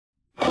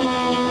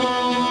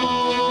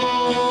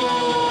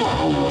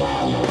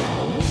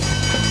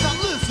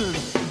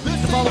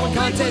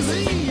contest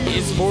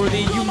is for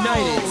the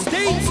United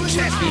States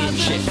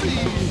Championship.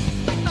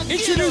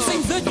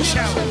 Introducing the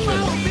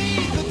challenger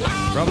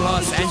from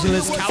Los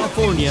Angeles,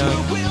 California,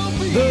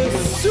 the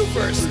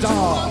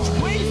Superstar.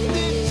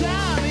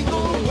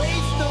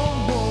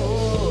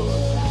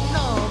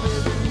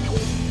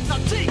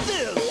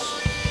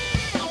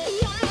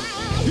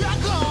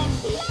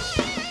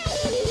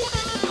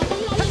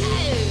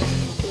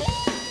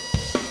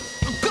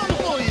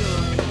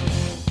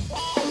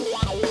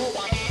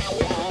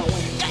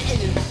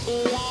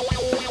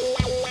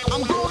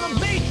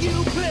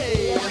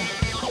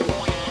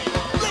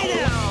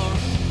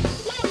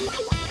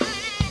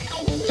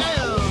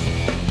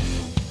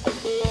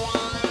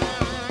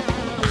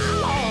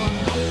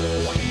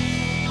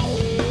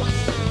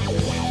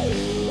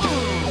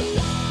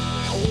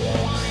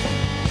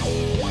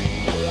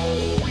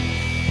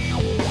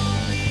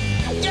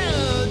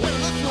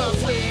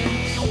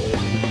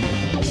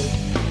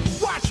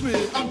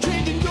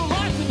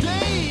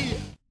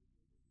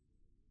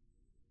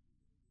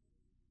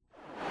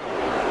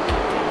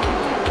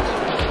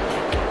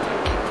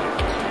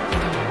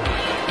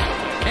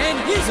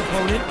 His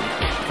opponent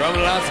from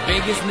Las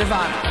Vegas,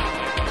 Nevada,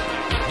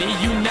 the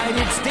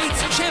United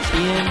States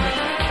Champion,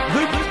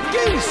 the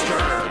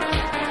Gangster.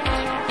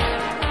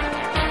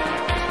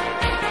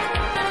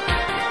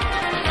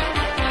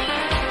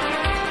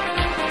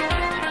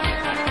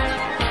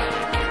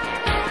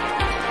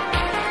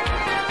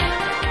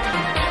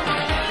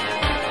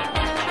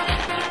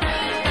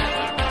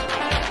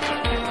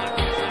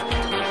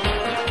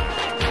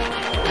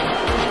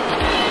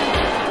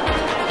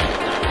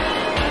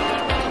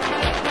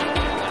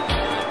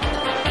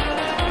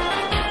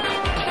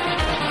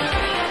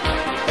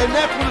 And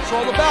that's what it's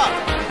all about.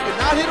 If you're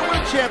not here to win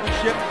a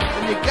championship,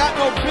 then you got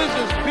no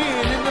business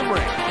being in the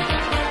ring.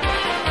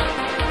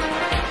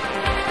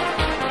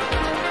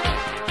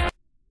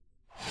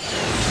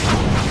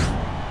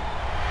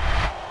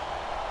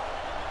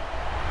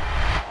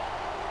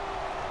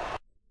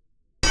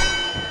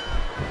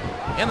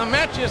 And the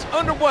match is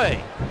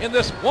underway in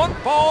this one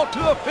fall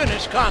to a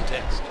finish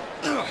contest.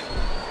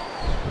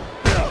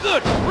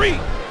 Good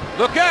grief!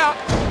 Look out!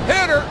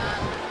 Header!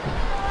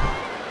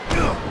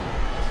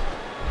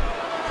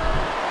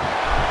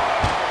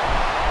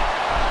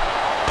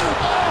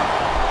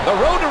 The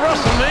road to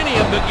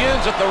WrestleMania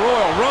begins at the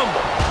Royal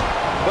Rumble,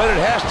 but it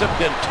has to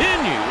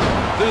continue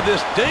through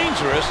this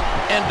dangerous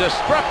and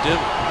destructive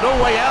no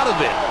way out of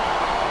it.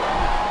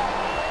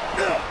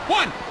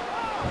 One.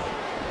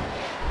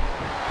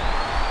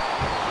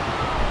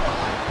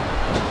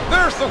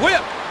 There's the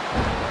whip.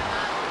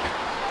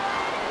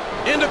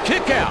 Into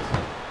kick out.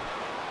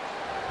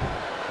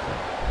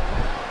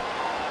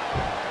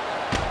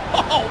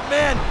 Oh,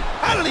 man.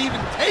 How did he even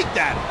take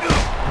that?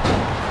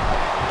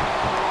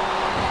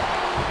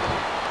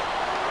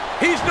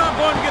 He's not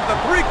going to get the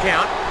 3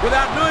 count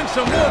without doing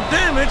some more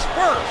damage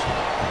first.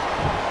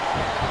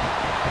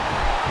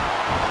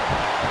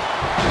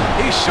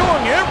 He's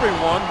showing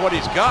everyone what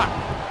he's got.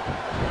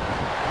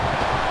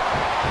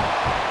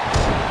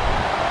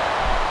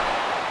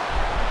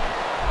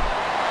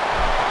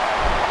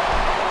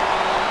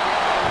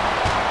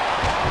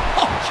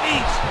 Oh,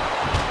 jeez.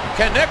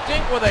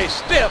 Connecting with a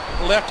stiff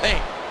left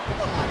hand.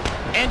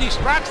 And he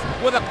strikes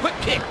with a quick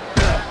kick.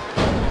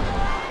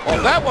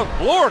 Oh, that was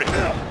bloody.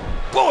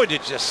 Boy,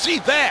 did you see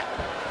that?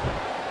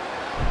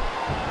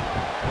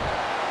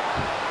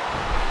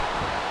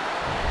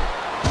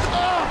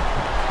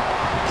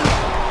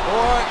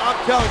 Boy, I'm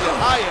telling you,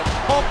 I am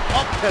pumped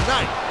up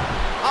tonight.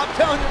 I'm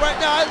telling you right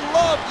now, I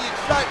love the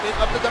excitement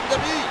of the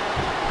WWE.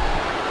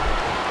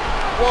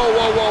 Whoa,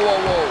 whoa, whoa,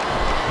 whoa, whoa.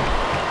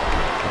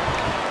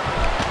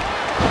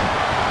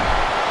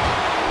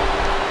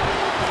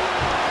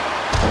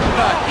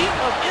 The heat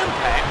of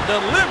impact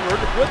delivered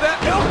with that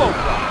elbow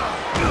drop.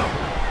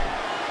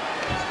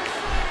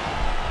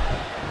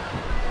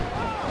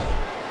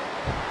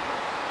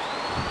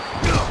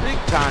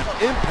 Time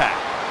impact,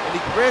 and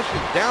he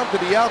crashes down to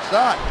the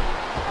outside.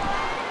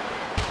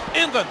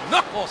 And the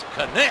knuckles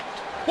connect.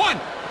 One.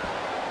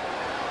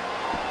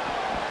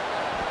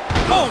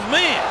 Oh,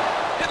 man.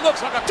 It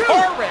looks like a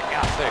car wreck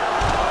out there.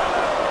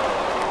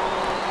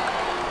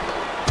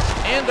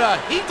 And a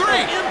heat of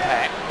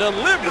impact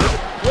delivered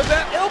with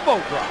that elbow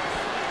drop.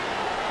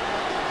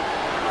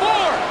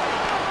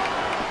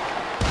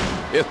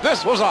 4. If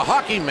this was a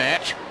hockey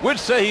match, we'd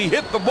say he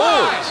hit the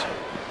boards.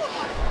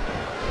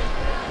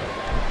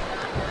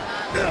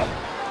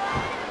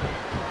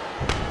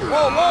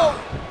 Whoa, whoa.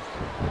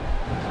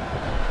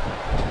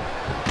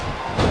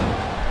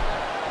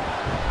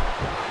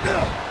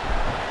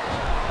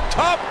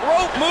 Top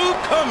rope move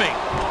coming.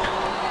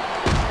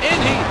 And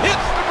he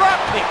hits the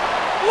drop kick.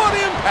 What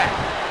impact.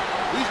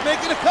 He's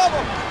making a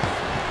cover.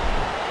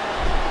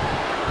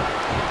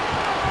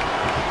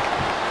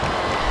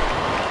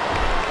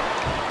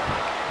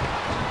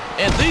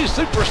 And these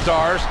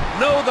superstars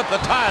know that the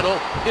title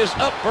is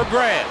up for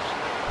grabs.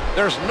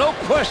 There's no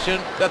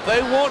question that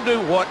they won't do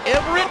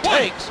whatever it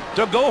takes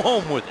to go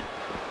home with it.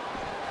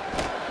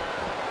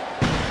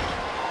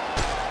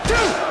 2.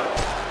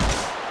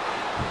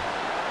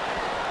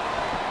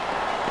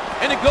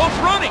 And it goes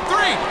running. 3,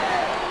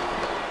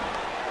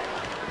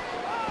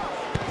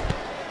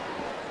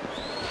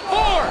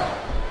 4.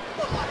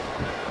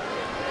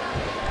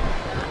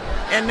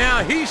 And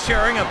now he's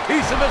sharing a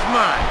piece of his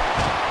mind.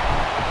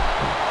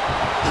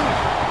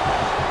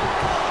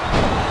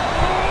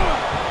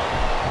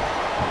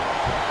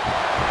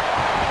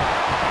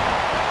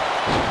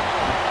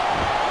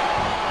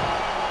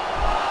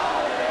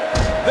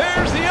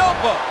 There's the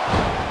elbow.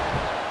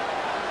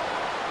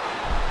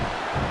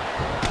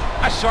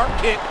 A sharp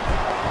kick.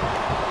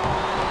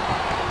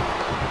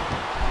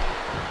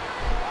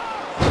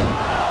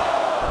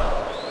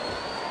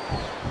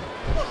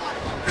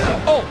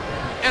 Oh,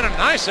 and a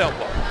nice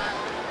elbow.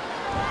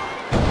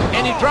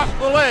 And he dropped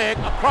the leg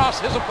across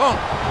his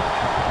opponent.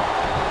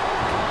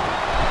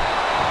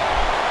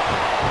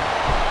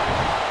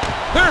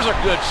 There's a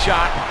good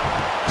shot.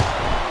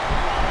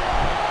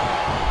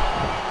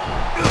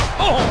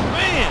 Oh,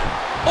 man.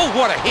 Oh,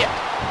 what a hit.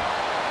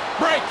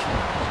 Break.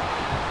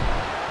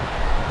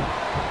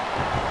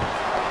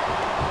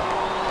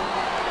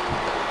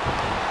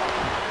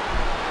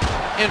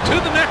 Into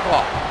the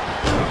necklock.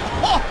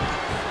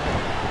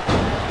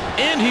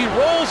 And he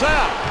rolls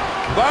out,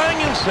 buying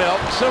himself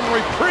some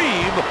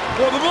reprieve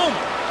for the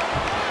moment.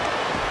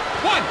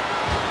 1.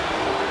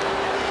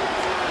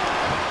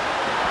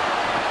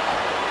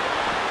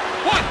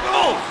 1.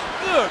 Oh,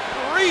 good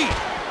grief.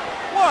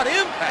 What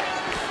impact.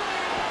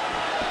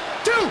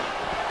 2. 3.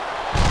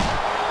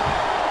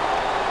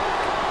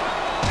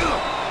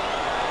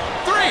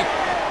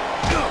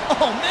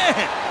 Oh,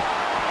 man.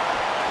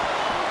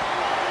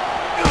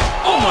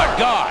 Oh, my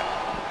God.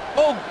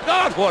 Oh,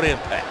 God, what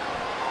impact.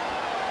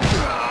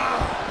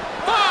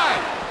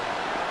 5.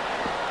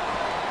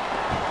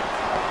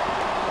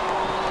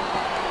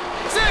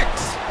 6.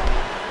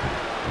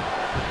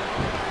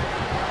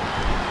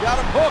 Got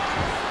him hooked.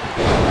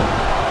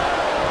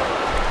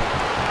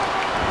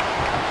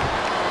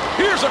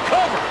 Here's a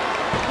cover.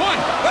 1.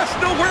 That's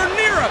nowhere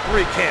near a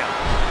 3 count.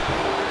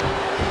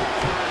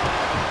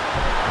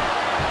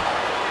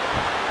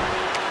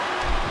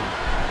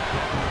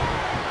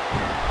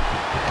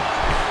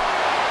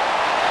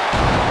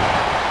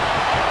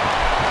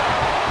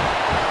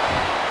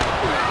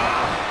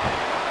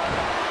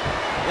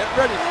 Get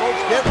ready,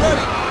 folks. Get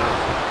ready.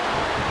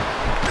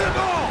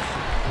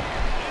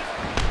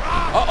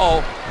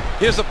 Uh-oh.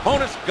 His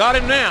opponent's got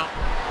him now.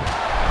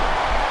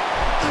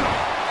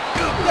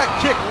 That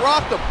kick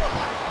rocked him.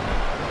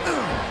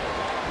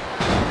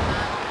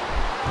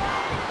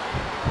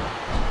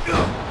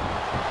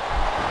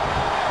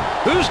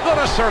 Who's going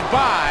to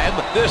survive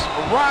this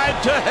ride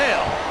to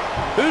hell?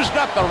 Who's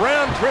got the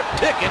round-trip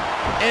ticket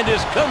and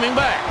is coming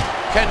back,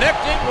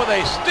 connecting with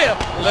a stiff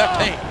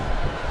left hand?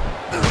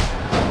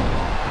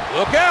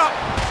 Look out.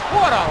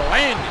 What a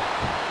landing.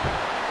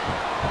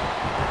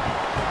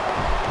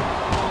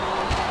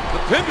 The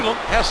pendulum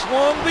has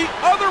swung the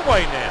other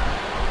way now.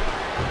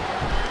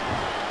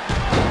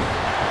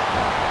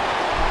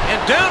 And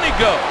down he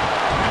goes.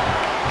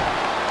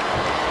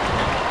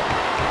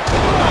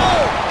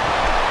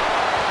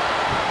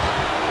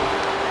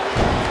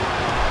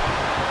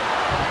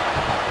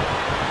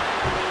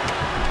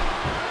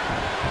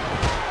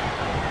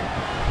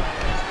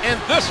 And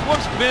this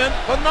one's been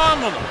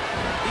phenomenal.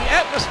 The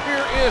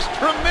atmosphere is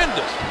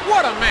tremendous.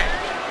 What a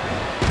match.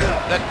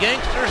 The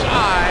gangster's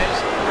eyes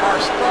are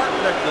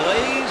starting to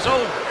glaze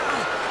over.